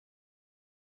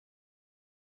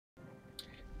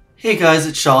Hey guys,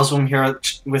 it's Charles. I'm here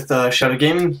with Shadow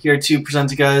Gaming, here to present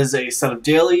to you guys a set of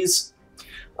dailies.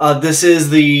 This is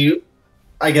the,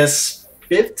 I guess,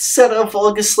 5th set of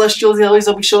August Celestial dailies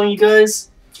I'll be showing you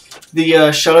guys.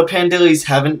 The Shadow Pan dailies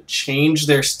haven't changed.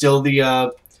 They're still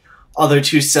the other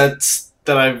 2 sets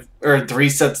that or 3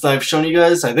 sets that I've shown you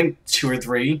guys. I think 2 or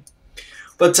 3.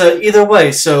 But either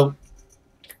way, so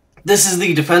this is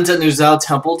the Defense at Nuizao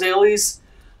Temple dailies.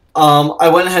 I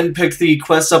went ahead and picked the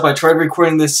quest up. I tried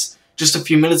recording this just a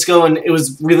few minutes ago, and it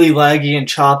was really laggy and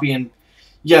choppy, and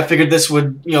yeah, I figured this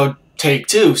would, take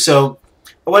 2. So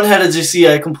I went ahead, as you see,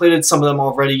 I completed some of them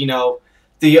already,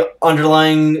 the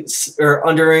Underlying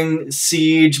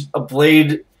Siege, A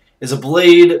Blade is a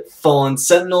Blade, Fallen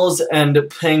Sentinels, and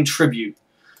Paying Tribute.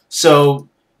 So,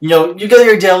 you get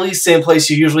your dailies, same place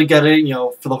you usually get it,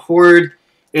 for the Horde,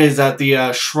 it is at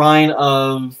the Shrine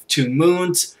of Two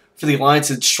Moons. For the Alliance,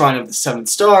 it's Shrine of the 7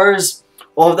 Stars.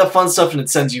 All of that fun stuff, and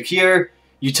it sends you here.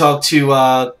 You talk to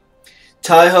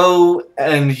Taiho,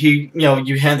 and he,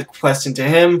 you hand the quest into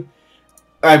him.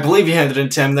 I believe you handed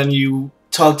it to him. Then you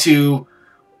talk to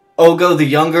Ogo the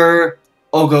Younger,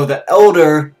 Ogo the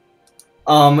Elder,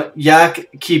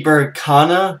 Yak Keeper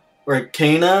Kana,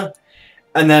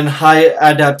 and then High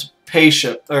Adept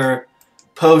Posha.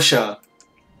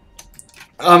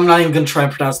 I'm not even going to try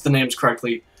and pronounce the names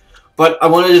correctly. But I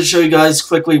wanted to show you guys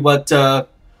quickly what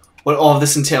all of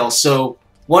this entails. So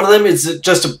one of them is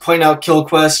just to point out kill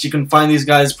quests. You can find these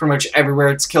guys pretty much everywhere.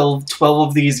 It's kill 12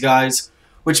 of these guys,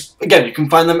 which again you can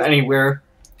find them anywhere.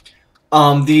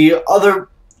 The other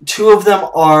 2 of them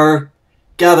are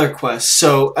gather quests.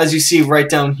 So as you see right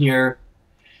down here,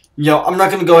 I'm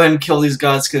not going to go ahead and kill these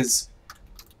guys because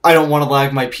I don't want to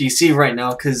lag my PC right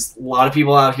now because a lot of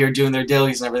people out here doing their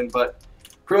dailies and everything. But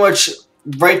pretty much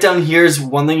right down here is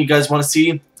one thing you guys want to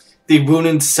see. The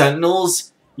Wounded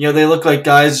Sentinels. They look like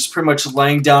guys just pretty much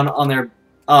laying down on their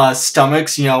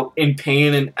stomachs, in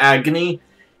pain and agony.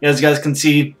 As you guys can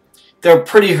see, they're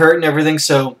pretty hurt and everything,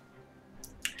 so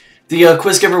the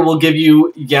quest giver will give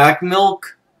you yak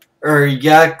milk, or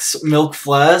yak's milk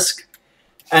flask,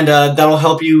 and that'll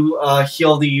help you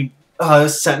heal the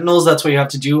sentinels. That's what you have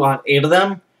to do on 8 of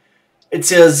them. It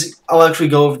says, I'll actually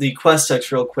go over the quest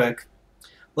text real quick.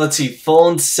 Let's see,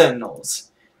 Fallen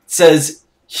Sentinels. It says,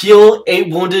 heal 8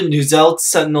 wounded Nuizao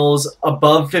Sentinels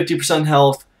above 50%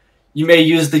 health. You may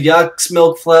use the Yak's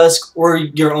Milk Flask or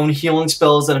your own healing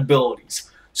spells and abilities.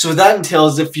 So what that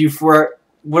entails, if you, for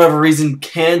whatever reason,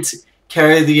 can't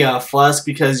carry the flask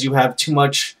because you have too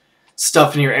much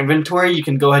stuff in your inventory, you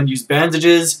can go ahead and use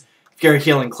bandages. If you're a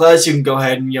healing class, you can go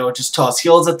ahead and, just toss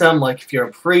heals at them, like if you're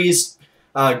a priest,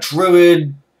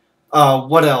 druid,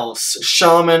 what else?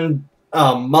 Shaman,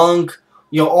 monk,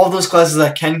 all those classes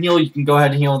that can heal, you can go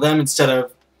ahead and heal them instead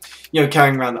of,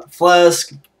 carrying around that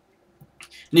flask. And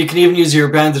you can even use your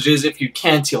bandages if you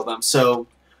can't heal them. So,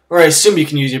 or I assume you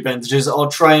can use your bandages. I'll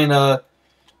try and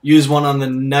use one on the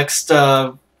next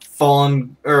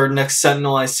next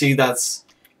sentinel I see that's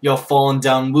fallen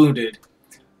down wounded.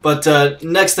 But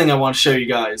next thing I want to show you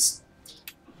guys.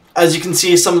 As you can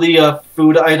see, some of the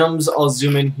food items, I'll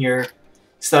zoom in here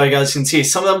so that you guys can see.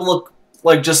 Some of them look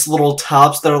like just little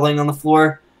tops that are laying on the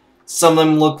floor. Some of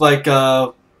them look like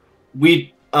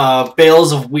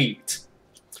bales of wheat.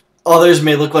 Others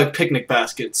may look like picnic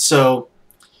baskets. So,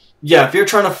 yeah, if you're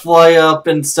trying to fly up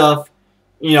and stuff,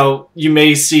 you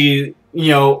may see, a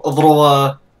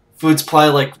little food supply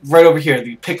like right over here,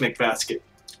 the picnic basket.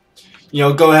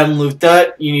 Go ahead and loot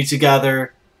that. You need to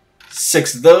gather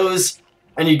 6 of those,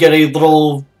 and you get a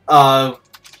little,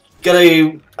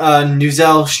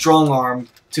 Nuizao strong arm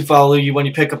to follow you when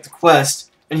you pick up the quest,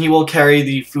 and he will carry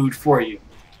the food for you.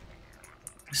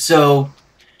 So,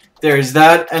 there's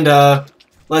that, and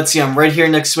let's see, I'm right here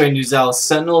next to a Nuizao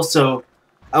Sentinel, so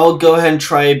I will go ahead and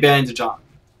try a bandage on.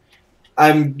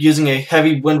 I'm using a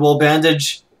heavy windwall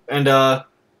bandage, and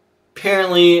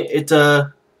apparently it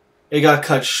got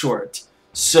cut short.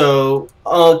 So,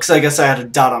 because I guess I had a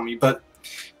dot on me, but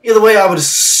either way, I would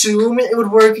assume it would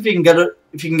work if you can get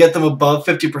them above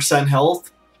 50%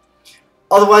 health.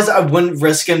 Otherwise, I wouldn't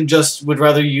risk and just would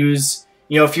rather use,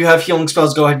 if you have healing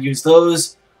spells, go ahead and use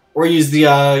those, or use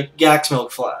the Yak's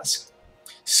Milk Flask.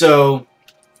 So,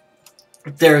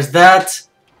 there's that.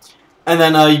 And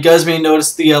then you guys may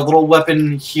notice the little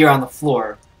weapon here on the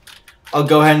floor. I'll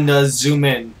go ahead and zoom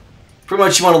in. Pretty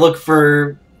much you want to look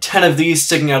for 10 of these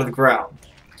sticking out of the ground.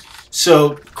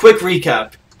 So, quick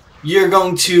recap. You're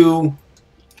going to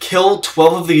kill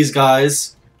 12 of these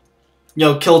guys.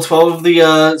 Kill 12 of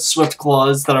the Swift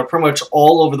Claws that are pretty much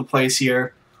all over the place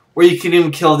here. Or you can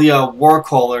even kill the War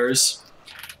Callers.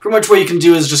 Pretty much what you can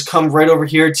do is just come right over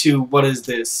here to, what is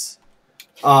this?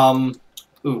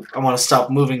 Ooh, I want to stop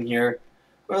moving here.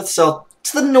 North, south,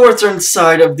 to the northern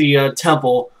side of the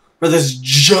temple, where there's a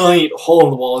giant hole in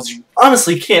the walls. You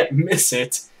honestly can't miss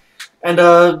it.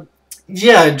 And,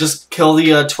 yeah, just kill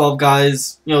the 12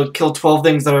 guys, kill 12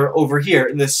 things that are over here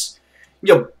in this,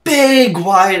 big,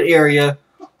 wide area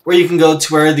where you can go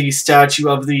to where the statue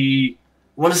of the,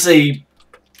 I want to say,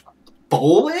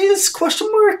 bull is? Question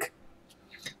mark?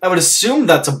 I would assume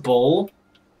that's a bull.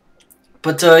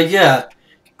 But, yeah,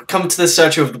 come to the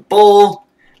statue of the bull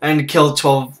and kill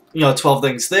 12, 12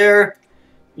 things there.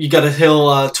 You gotta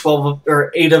heal 12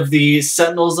 or 8 of the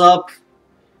sentinels up.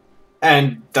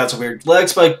 And that's a weird leg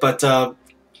spike, but,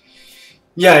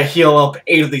 yeah, heal up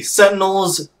 8 of these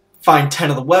sentinels, find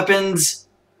 10 of the weapons,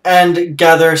 and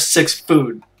gather 6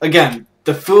 food. Again,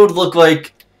 the food look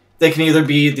like they can either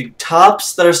be the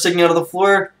tops that are sticking out of the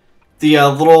floor, the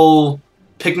little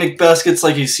picnic baskets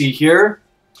like you see here,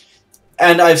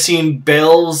 and I've seen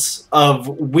bales of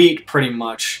wheat pretty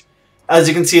much. As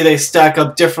you can see, they stack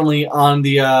up differently on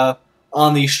the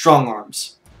strong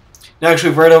arms. Now,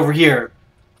 actually, right over here,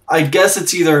 I guess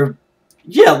it's either,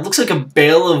 yeah, it looks like a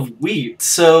bale of wheat,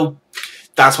 so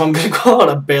that's what I'm going to call it,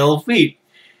 a bale of wheat.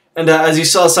 And as you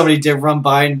saw, somebody did run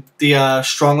by, and the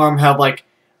strong arm had like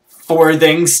 4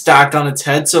 things stacked on its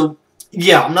head, so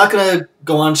yeah, I'm not going to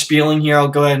go on spieling here. I'll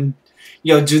go ahead and,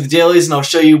 do the dailies, and I'll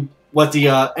show you what the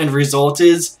end result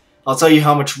is. I'll tell you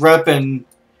how much rep, and,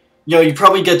 you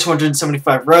probably get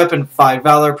 275 rep and 5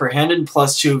 valor per hand, and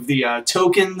plus 2 of the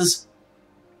tokens.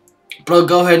 But I'll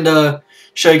go ahead and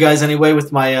show you guys anyway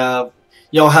with my, I'll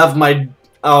have my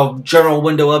general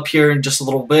window up here in just a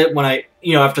little bit when I,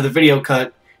 after the video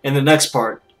cut in the next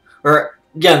part. Or,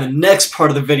 yeah, the next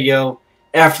part of the video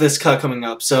after this cut coming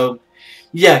up. So,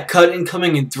 yeah, cut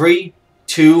incoming in 3,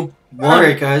 2, 1.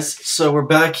 Alright, guys, so we're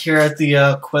back here at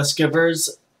the quest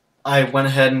givers. I went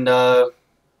ahead and,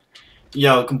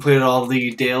 completed all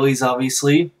the dailies,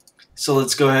 obviously. So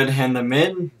let's go ahead and hand them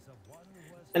in.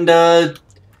 And,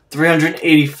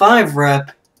 385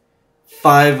 rep,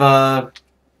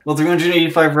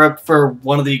 385 rep for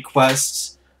one of the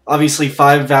quests. Obviously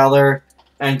 5 valor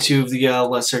and 2 of the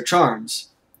lesser charms.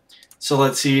 So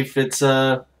let's see if it's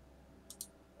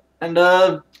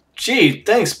gee,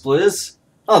 thanks Blizz.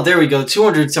 Oh, there we go.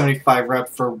 275 rep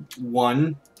for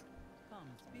 1.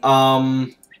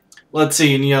 Let's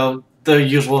see, the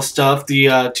usual stuff, the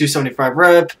 275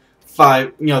 rep,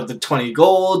 5, the 20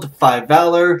 gold, 5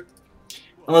 valor.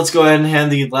 And let's go ahead and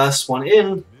hand the last one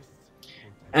in.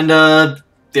 And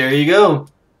there you go.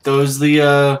 Those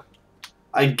the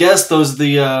I guess those are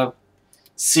the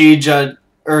siege at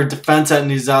or defense at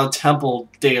Nuizao Temple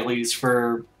dailies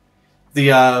for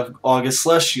the August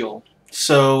Celestial.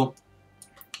 So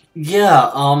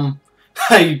yeah,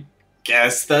 I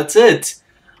guess that's it.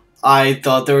 I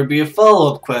thought there would be a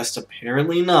follow-up quest,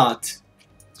 apparently not.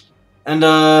 And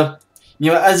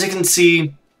as you can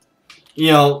see,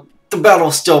 the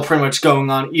battle's still pretty much going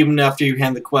on even after you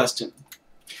hand the quest in.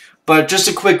 But just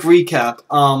a quick recap,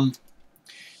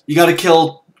 you gotta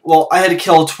kill, well, I had to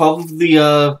kill 12 of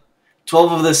the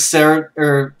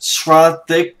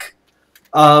Srathic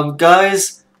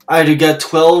guys. I had to get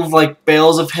 12, like,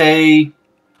 bales of hay,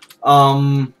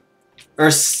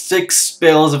 or 6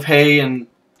 bales of hay, and,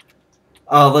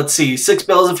 let's see, 6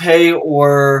 bales of hay,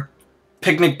 or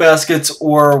picnic baskets,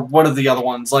 or what are the other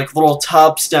ones, like little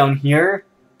tops down here.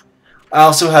 I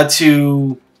also had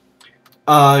to,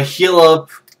 heal up.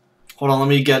 Hold on, let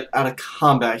me get out of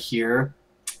combat here.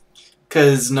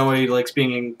 Because nobody likes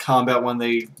being in combat when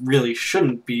they really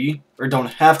shouldn't be. Or don't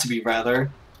have to be,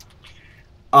 rather.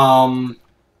 Heal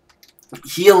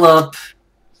up.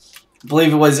 I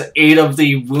believe it was 8 of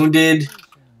the wounded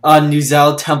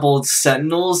Nuizao Temple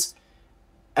Sentinels.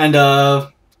 And,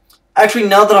 actually,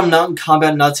 now that I'm not in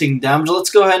combat, not taking damage,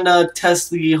 let's go ahead and test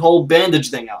the whole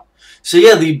bandage thing out. So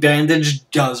yeah, the bandage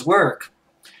does work.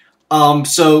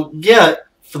 So yeah,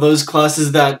 for those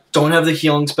classes that don't have the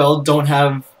healing spell, don't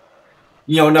have,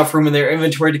 enough room in their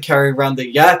inventory to carry around the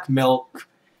yak milk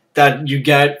that you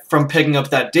get from picking up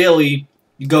that daily,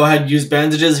 you go ahead and use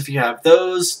bandages if you have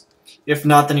those. If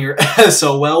not, then you're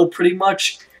SOL pretty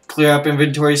much. Clear up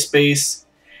inventory space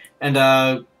and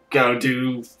go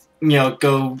do,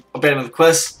 go abandon the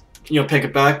quest, pick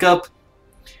it back up.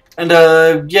 And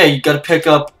yeah, you gotta pick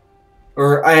up,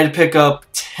 or I had to pick up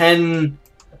 10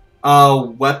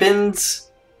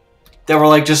 weapons that were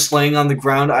like just laying on the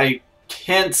ground. I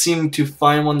can't seem to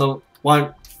find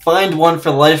find one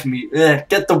for the life of me.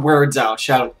 Get the words out,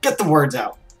 Shadow. Get the words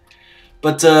out.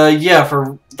 But yeah,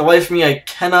 for the life of me, I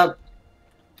cannot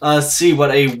see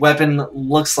what a weapon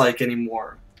looks like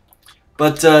anymore.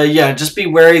 But yeah, just be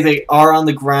wary. They are on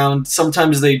the ground.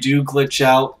 Sometimes they do glitch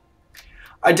out.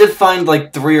 I did find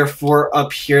like 3 or 4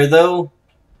 up here though.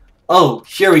 Oh,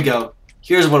 here we go.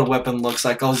 Here's what a weapon looks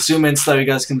like. I'll zoom in so that you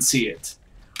guys can see it.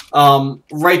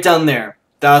 Right down there.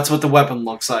 That's what the weapon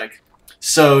looks like.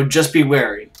 So just be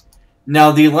wary.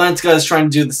 Now the Alliance guy is trying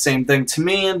to do the same thing to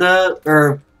me, and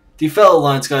or the fellow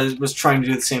Alliance guy was trying to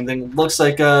do the same thing. It looks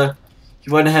like he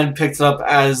went ahead and picked it up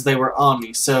as they were on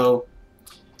me. So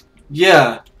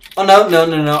yeah. Oh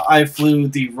no! I flew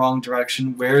the wrong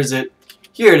direction. Where is it?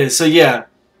 Here it is. So yeah,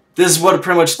 this is what it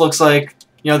pretty much looks like.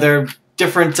 You know, there are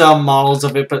different models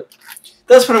of it, but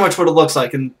that's pretty much what it looks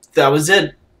like, and that was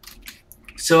it.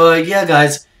 So yeah,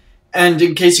 guys, and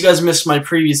in case you guys missed my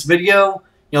previous video,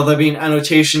 you know, there'll be an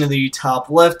annotation in the top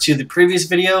left to the previous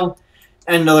video,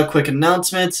 and another quick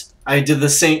announcement. I did the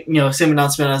same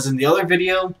announcement as in the other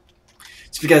video.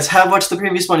 So if you guys have watched the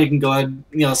previous one, you can go ahead,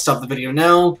 stop the video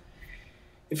now.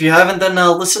 If you haven't, then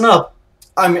listen up.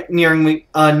 I'm nearing the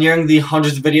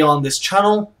 100th video on this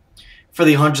channel. For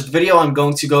the 100th video, I'm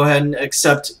going to go ahead and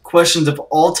accept questions of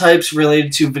all types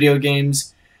related to video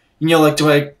games. You know, like do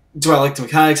I like the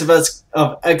mechanics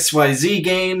of XYZ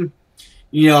game?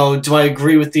 You know, do I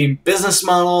agree with the business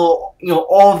model? You know,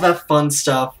 all of that fun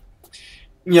stuff.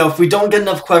 You know, if we don't get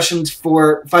enough questions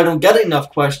if I don't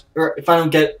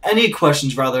get any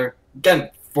questions, rather,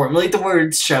 again, formulate the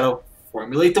words, Shadow,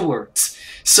 formulate the words.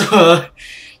 So,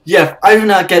 yeah, if I do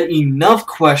not get enough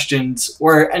questions,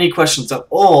 or any questions at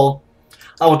all,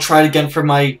 I will try it again for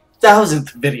my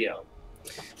 1000th video.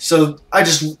 So, I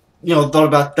just, thought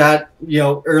about that,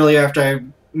 earlier after I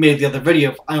made the other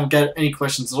video. If I don't get any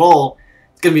questions at all,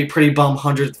 it's going to be a pretty bum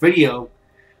 100th video.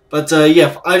 But, yeah,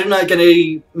 if I do not get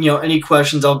any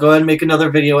questions, I'll go ahead and make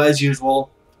another video as usual.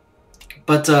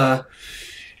 But,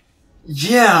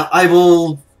 yeah, I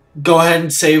will go ahead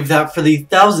and save that for the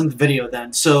 1000th video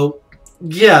then. So,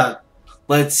 yeah,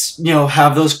 let's,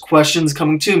 have those questions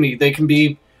coming to me. They can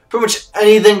be pretty much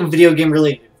anything video game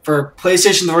related. For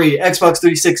PlayStation 3, Xbox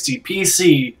 360,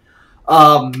 PC,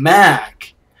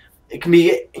 Mac. It can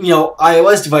be,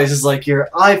 iOS devices like your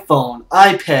iPhone,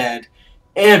 iPad,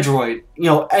 Android,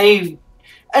 any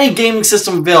gaming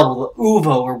system available, the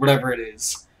Uvo or whatever it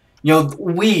is.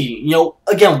 Wii,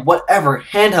 again, whatever,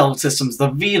 handheld systems, the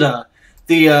Vita,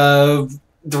 the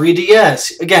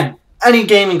 3DS, again, any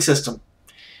gaming system.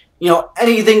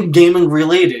 Anything gaming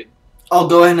related. I'll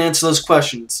go ahead and answer those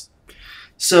questions.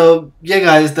 So, yeah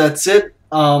guys, that's it.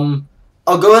 I'll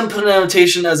go ahead and put an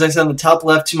annotation, as I said, on the top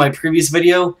left to my previous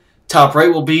video. Top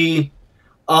right will be,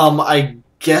 I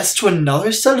guess, to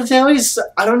another set of dailies?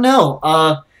 I don't know.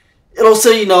 It'll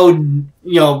say,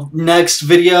 next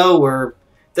video, or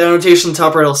the annotation on the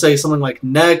top right will say something like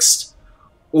next,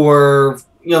 or,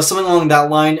 something along that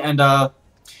line, and,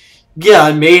 yeah,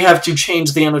 I may have to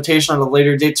change the annotation on a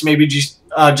later date to maybe just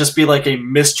be like a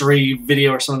mystery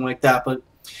video or something like that, but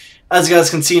as you guys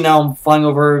can see now, I'm flying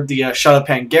over the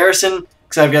Shadowpan Garrison,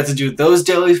 because I've got to do those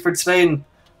dailies for today, and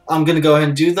I'm going to go ahead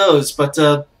and do those, but,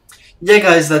 yeah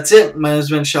guys, that's it. My name has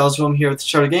been Shadowswim here with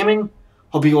Shadow Gaming.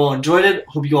 Hope you all enjoyed it.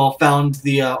 Hope you all found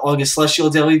the August Celestial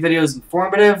daily videos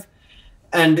informative.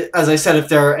 And as I said, if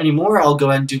there are any more, I'll go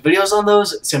ahead and do videos on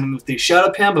those. Same with the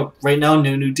Shadowpan, but right now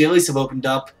no new dailies have opened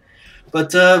up.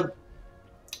 But,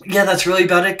 yeah, that's really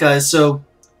about it, guys. So,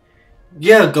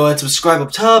 yeah, go ahead and subscribe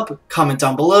up top, comment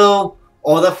down below,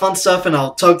 all that fun stuff, and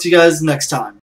I'll talk to you guys next time.